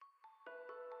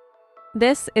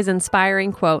This is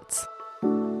Inspiring Quotes.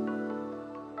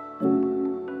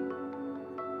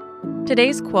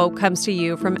 Today's quote comes to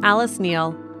you from Alice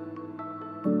Neel.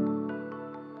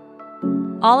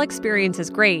 All experience is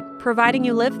great, providing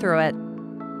you live through it.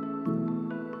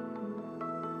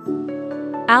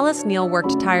 Alice Neel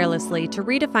worked tirelessly to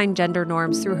redefine gender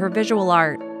norms through her visual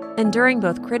art, enduring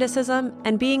both criticism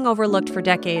and being overlooked for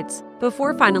decades,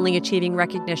 before finally achieving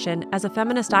recognition as a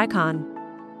feminist icon.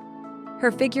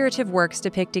 Her figurative works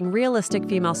depicting realistic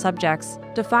female subjects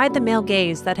defied the male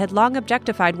gaze that had long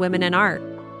objectified women in art.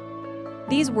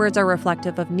 These words are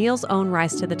reflective of Neel's own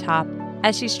rise to the top,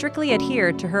 as she strictly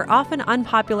adhered to her often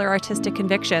unpopular artistic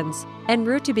convictions en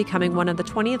route to becoming one of the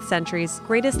 20th century's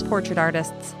greatest portrait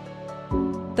artists.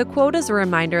 The quote is a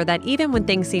reminder that even when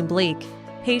things seem bleak,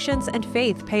 patience and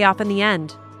faith pay off in the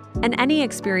end, and any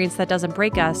experience that doesn't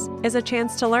break us is a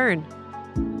chance to learn.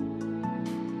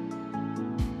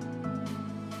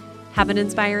 Have an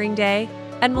inspiring day,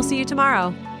 and we'll see you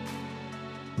tomorrow.